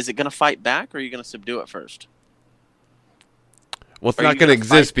question. Is it going to fight back, or are you going to subdue it first? Well, it's not going to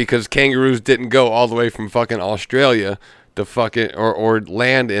exist because kangaroos didn't go all the way from fucking Australia to fucking or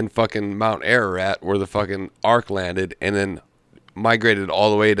land in fucking Mount Ararat where the fucking ark landed and then migrated all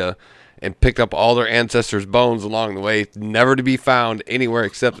the way to and picked up all their ancestors' bones along the way, never to be found anywhere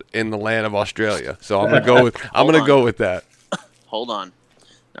except in the land of Australia. So I'm going to go with that. Hold on.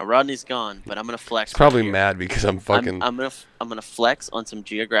 Now Rodney's gone, but I'm gonna flex. He's probably mad because I'm fucking. I'm gonna flex on some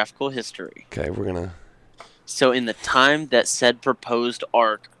geographical history. Okay, we're gonna. So in the time that said proposed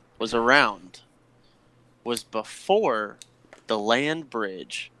ark was around, was before the land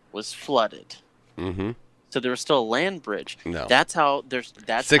bridge was flooded. Mm-hmm. So there was still a land bridge. No. That's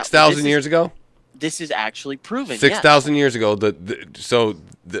 6,000 years ago. This is actually proven. 6,000 years ago,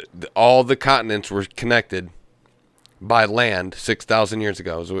 all the continents were connected by land 6,000 years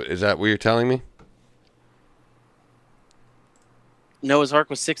ago. Is that what you're telling me? Noah's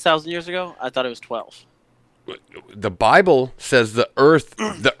Ark was 6,000 years ago? I thought it was 12. The Bible says the earth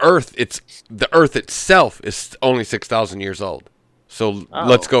itself is only 6,000 years old. So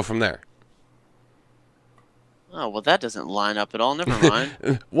let's go from there. Oh, well, that doesn't line up at all. Never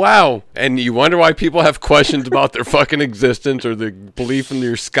mind. Wow. And you wonder why people have questions about their fucking existence or the belief in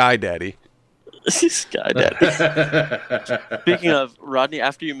your sky daddy. Sky daddy. Speaking of, Rodney,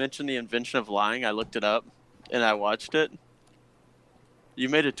 after you mentioned the invention of lying, I looked it up and I watched it. You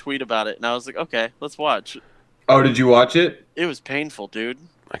made a tweet about it, and I was like, okay, let's watch. Oh, did you watch it? It was painful, dude.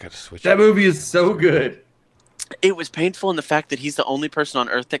 I gotta switch. That movie is so good. It was painful in the fact that he's the only person on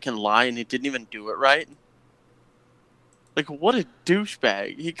Earth that can lie, and he didn't even do it right. Like, what a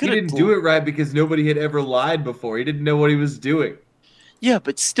douchebag. He didn't do it right because nobody had ever lied before. He didn't know what he was doing. Yeah,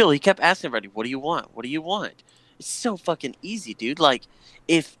 but still, he kept asking everybody, what do you want? What do you want? It's so fucking easy, dude. Like,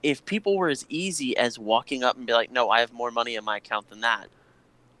 if people were as easy as walking up and be like, no, I have more money in my account than that.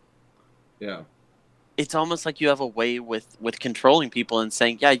 Yeah. It's almost like you have a way with controlling people and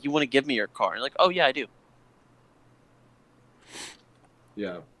saying, yeah, you want to give me your car. And like, oh, yeah, I do.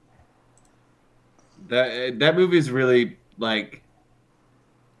 Yeah. That movie is really like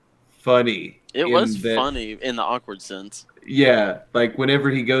funny. It in was that- funny in the awkward sense. Yeah, like whenever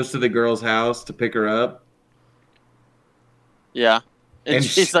he goes to the girl's house to pick her up. Yeah. And, And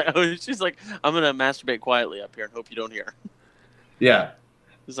she's like, I'm gonna masturbate quietly up here and hope you don't hear. Yeah.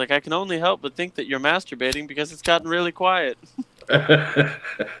 He's like, I can only help but think that you're masturbating because it's gotten really quiet.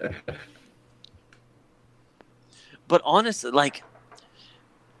 But honestly, like,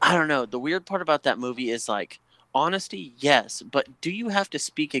 I don't know. The weird part about that movie is like, honesty, yes, but do you have to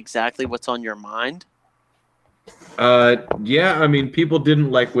speak exactly what's on your mind? Yeah, I mean, people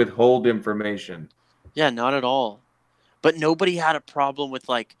didn't like withhold information. Yeah, not at all. But nobody had a problem with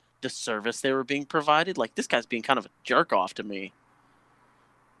like the service they were being provided. Like, this guy's being kind of a jerk off to me.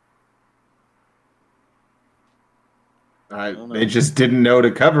 don't know. They just didn't know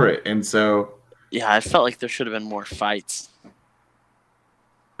to cover it, and so Yeah, I felt like there should have been more fights.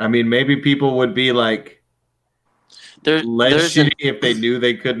 I mean, maybe people would be like less there's shitty if they knew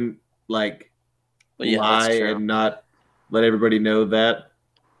they couldn't like Yeah, that's lie true. and not let everybody know that.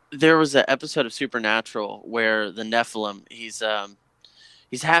 There was an episode of Supernatural where the Nephilim, he's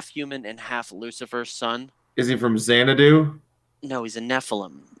half human and half Lucifer's son. Is he from Xanadu? No, he's a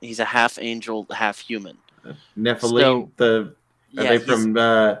Nephilim. He's a half angel, half human. Nephilim? So- Are they from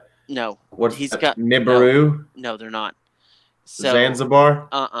No, what's he's that? got- Nibiru? no, they're not. So Zanzibar?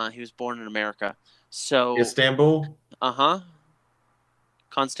 he was born in America. So Istanbul?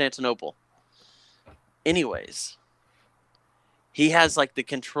 Constantinople. Anyways, he has like the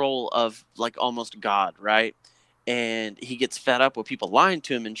control of like almost God, right? And he gets fed up with people lying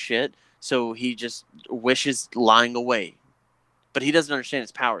to him and shit, so he just wishes lying away. But he doesn't understand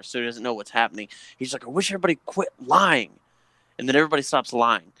his power, so he doesn't know what's happening. He's like, I wish everybody quit lying. And then everybody stops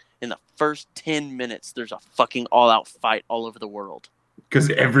lying. In the first 10 minutes, there's a fucking all-out fight all over the world. Because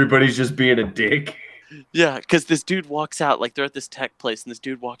everybody's just being a dick. Yeah, because this dude walks out, like they're at this tech place, and this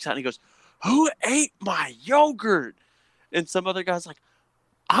dude walks out and he goes, who ate my yogurt? And some other guy's like,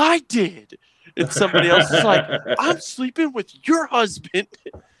 I did. And somebody else is like, I'm sleeping with your husband.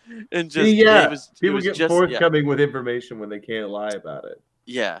 And just, Yeah, it was People get just, forthcoming with information when they can't lie about it.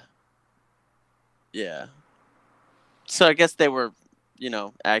 Yeah. So I guess they were,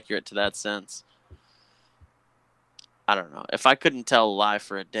 accurate to that sense. I don't know. If I couldn't tell a lie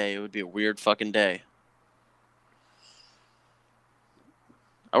for a day, it would be a weird fucking day.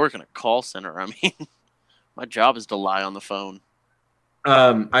 I work in a call center. I mean, my job is to lie on the phone.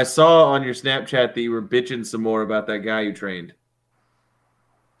 I saw on your Snapchat that you were bitching some more about that guy you trained.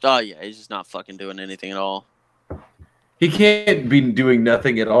 Oh, yeah. He's just not fucking doing anything at all. He can't be doing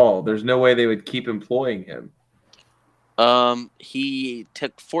nothing at all. There's no way they would keep employing him. He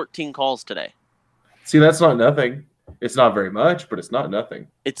took 14 calls today. See, that's not nothing. It's not very much, but it's not nothing.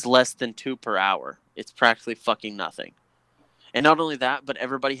 It's less than 2 per hour. It's practically fucking nothing. And not only that, but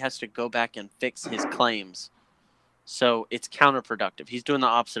everybody has to go back and fix his claims. So it's counterproductive. He's doing the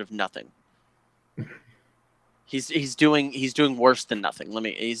opposite of nothing. He's doing worse than nothing.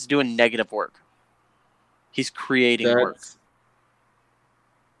 He's doing negative work. He's creating work.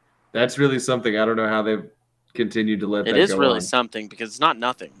 That's really something. I don't know how they've continued to let that go It is really on. something because it's not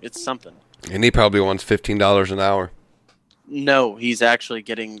nothing. It's something. And he probably wants $15 an hour. No, he's actually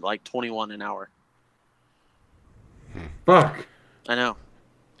getting like 21 an hour. Fuck. I know.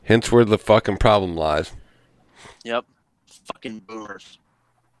 Hence where the fucking problem lies. Yep. Fucking boomers.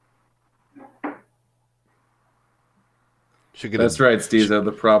 Should get That's right, Steezo.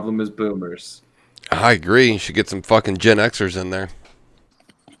 The problem is boomers. I agree. You should get some fucking Gen Xers in there.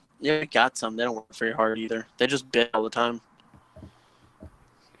 Yeah, we got some. They don't work very hard either. They just bitch all the time.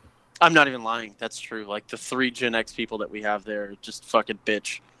 I'm not even lying. That's true. Like the 3 Gen X people that we have there just fucking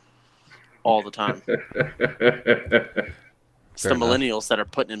bitch all the time. It's Fair the enough. millennials that are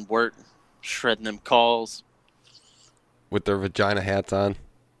putting in work, shredding them calls. With their vagina hats on.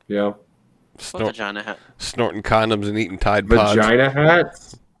 Yeah. What vagina hat? Snorting condoms and eating Tide Pods. Vagina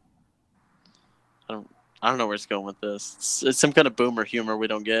hats? I don't know where it's going with this. It's some kind of boomer humor we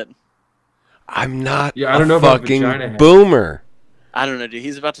don't get. I'm not Yeah, I don't know a about vagina fucking hats. boomer. I don't know, dude.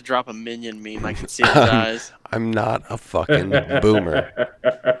 He's about to drop a minion meme. I can see his eyes. I'm not a fucking boomer.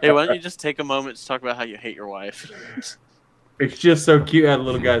 Hey, why don't you just take a moment to talk about how you hate your wife? It's just so cute how the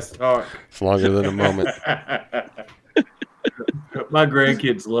little guys talk. It's longer than a moment. My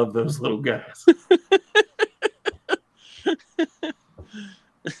grandkids love those little guys.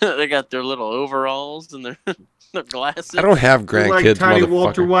 They got their little overalls and their glasses. I don't have They're grandkids, like tiny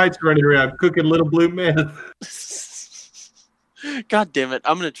Walter motherfucker. Whites running around cooking little blue meth. God damn it.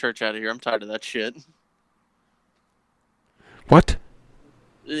 I'm going to church out of here. I'm tired of that shit. What?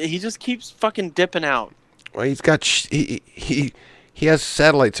 He just keeps fucking dipping out. Well, he's got he has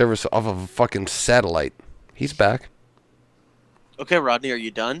satellite service off of a fucking satellite. He's back. Okay, Rodney, are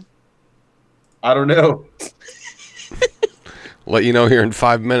you done? I don't know. Let you know here in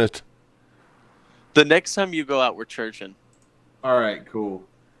 5 minutes. The next time you go out, we're churching. All right, cool.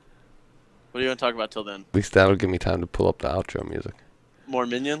 What do you want to talk about till then? At least that'll give me time to pull up the outro music. More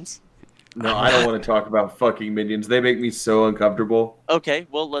Minions? No, I don't want to talk about fucking Minions. They make me so uncomfortable. Okay,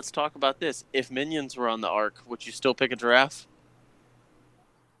 well, let's talk about this. If Minions were on the Ark, would you still pick a giraffe?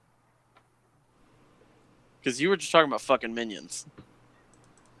 Because you were just talking about fucking Minions.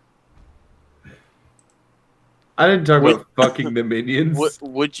 I didn't talk about fucking the Minions.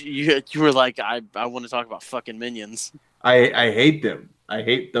 Would you were like, I want to talk about fucking Minions. I hate them. I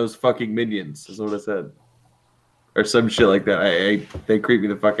hate those fucking Minions, is what I said. Or some shit like that. They creep me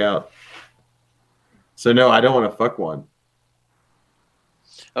the fuck out. So no, I don't want to fuck one.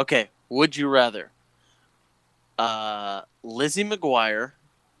 Okay, would you rather Lizzie McGuire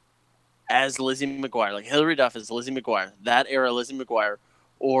as Lizzie McGuire, like Hillary Duff as Lizzie McGuire, that era Lizzie McGuire,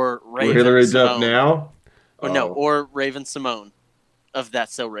 or Raven Hillary Simone? Duff now? Or no, or Raven Simone of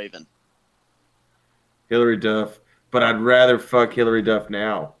That's So Raven. Hillary Duff. But I'd rather fuck Hillary Duff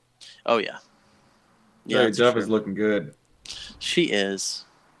now. Oh, yeah. Hillary Duff is looking good. She is.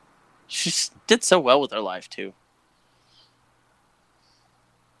 She did so well with her life, too.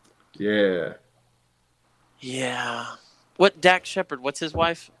 Yeah. Yeah. What, Dak Shepard, what's his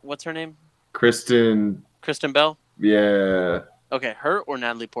wife? What's her name? Kristen Bell? Yeah. Okay, her or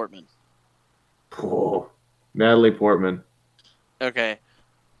Natalie Portman? Oh, Natalie Portman. Okay.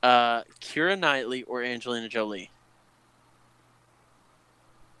 Keira Knightley or Angelina Jolie?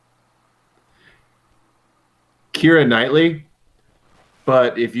 Keira Knightley,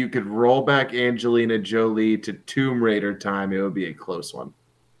 but if you could roll back Angelina Jolie to Tomb Raider time, it would be a close one.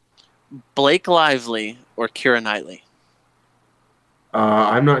 Blake Lively or Keira Knightley?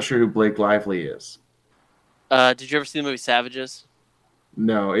 I'm not sure who Blake Lively is. Did you ever see the movie Savages?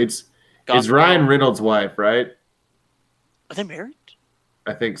 No, it's Gospel Ryan Girl? Reynolds' wife, right? Are they married?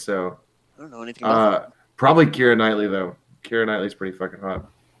 I think so. I don't know anything about that. Probably Keira Knightley, though. Keira Knightley's pretty fucking hot.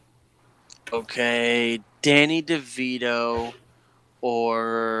 Okay, Danny DeVito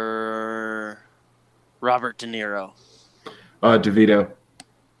or Robert De Niro? DeVito.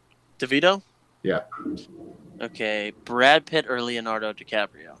 DeVito? Yeah. Okay, Brad Pitt or Leonardo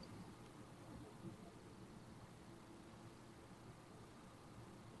DiCaprio?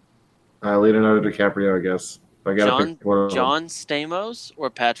 Leonardo DiCaprio, I guess. I gotta pick one of them. John Stamos or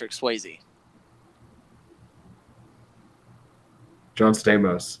Patrick Swayze? John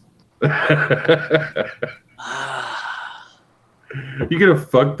Stamos. You gonna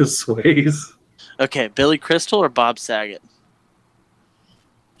fuck the Sways? Okay, Billy Crystal or Bob Saget?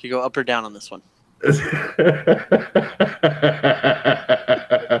 You go up or down on this one?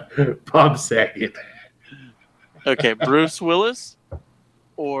 Bob Saget. Okay, Bruce Willis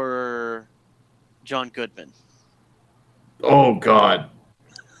or John Goodman? Oh God,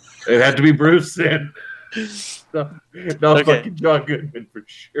 it had to be Bruce then. No, Okay. fucking John Goodman for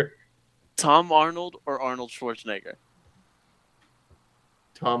sure. Tom Arnold or Arnold Schwarzenegger?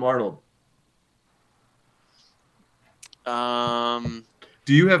 Tom Arnold.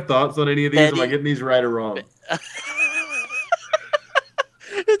 Do you have thoughts on any of these? Am I Eddie- getting these right or wrong?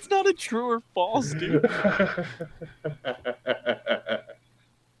 It's not a true or false, dude.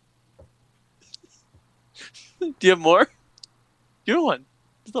 Do you have more? Give me one.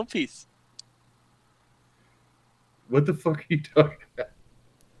 Just a little piece. What the fuck are you talking about?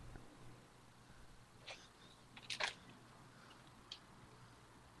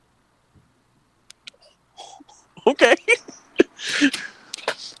 Okay.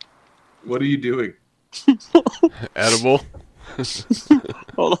 What are you doing? Edible.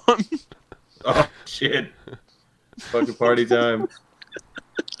 Hold on. Oh shit! Fucking party time.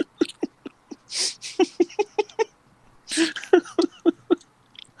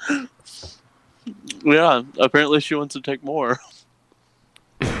 Yeah, apparently she wants to take more.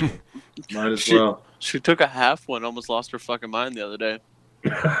 Might as well. She took a half one, almost lost her fucking mind the other day.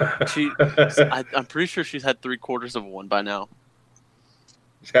 I'm pretty sure she's had 3/4 of one by now.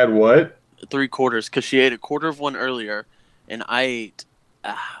 She's had what? 3/4, because she ate 1/4 of one earlier, and I ate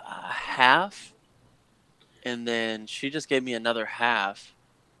a half, and then she just gave me another half,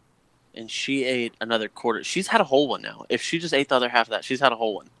 and she ate another 1/4. She's had a whole one now. If she just ate the other half of that, she's had a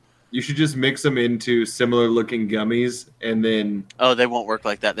whole one. You should just mix them into similar looking gummies and then. Oh, they won't work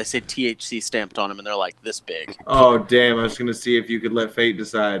like that. They say THC stamped on them, and they're like this big. Oh, damn. I was going to see if you could let fate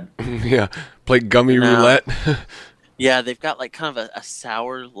decide. Yeah. Play gummy No. roulette. Yeah, they've got like kind of a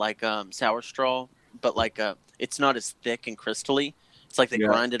sour, like sour straw, but like it's not as thick and crystally. It's like they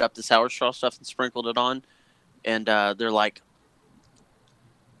grinded up the sour straw stuff and sprinkled it on, and they're like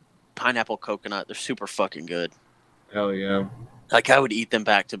pineapple coconut. They're super fucking good. Hell yeah. Like I would eat them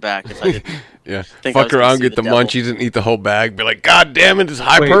back to back if I didn't. Yeah, think I fuck was gonna around, see get the the devil. munchies, and eat the whole bag. Be like, God damn it, it's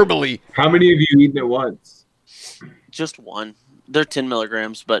hyperbole. How many have you eaten at once? Just one. They're 10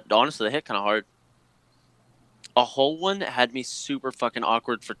 milligrams, but honestly, they hit kind of hard. A whole one had me super fucking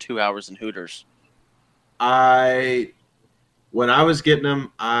awkward for 2 hours in Hooters. When I was getting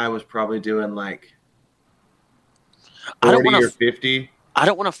them, I was probably doing like I don't 40 want or to. 50. I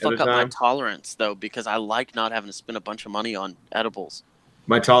don't want to at a fuck up my time. tolerance though, because I like not having to spend a bunch of money on edibles.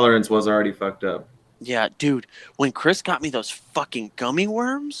 My tolerance was already fucked up. Yeah, dude. When Chris got me those fucking gummy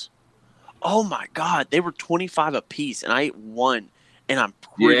worms, oh my god, they were 25 a piece, and I ate one, and I'm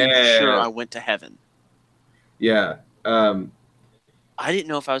pretty sure I went to heaven. Yeah. I didn't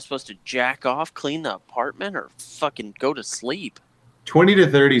know if I was supposed to jack off, clean the apartment, or fucking go to sleep. 20 to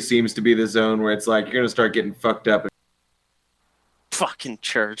 30 seems to be the zone where it's like you're going to start getting fucked up. Fucking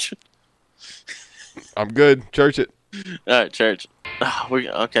church. I'm good. Church it. All right, church.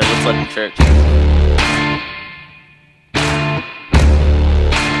 Okay, let's let him church.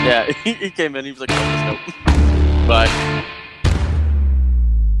 Yeah, he came in. He was like, "Oh, nope." Bye.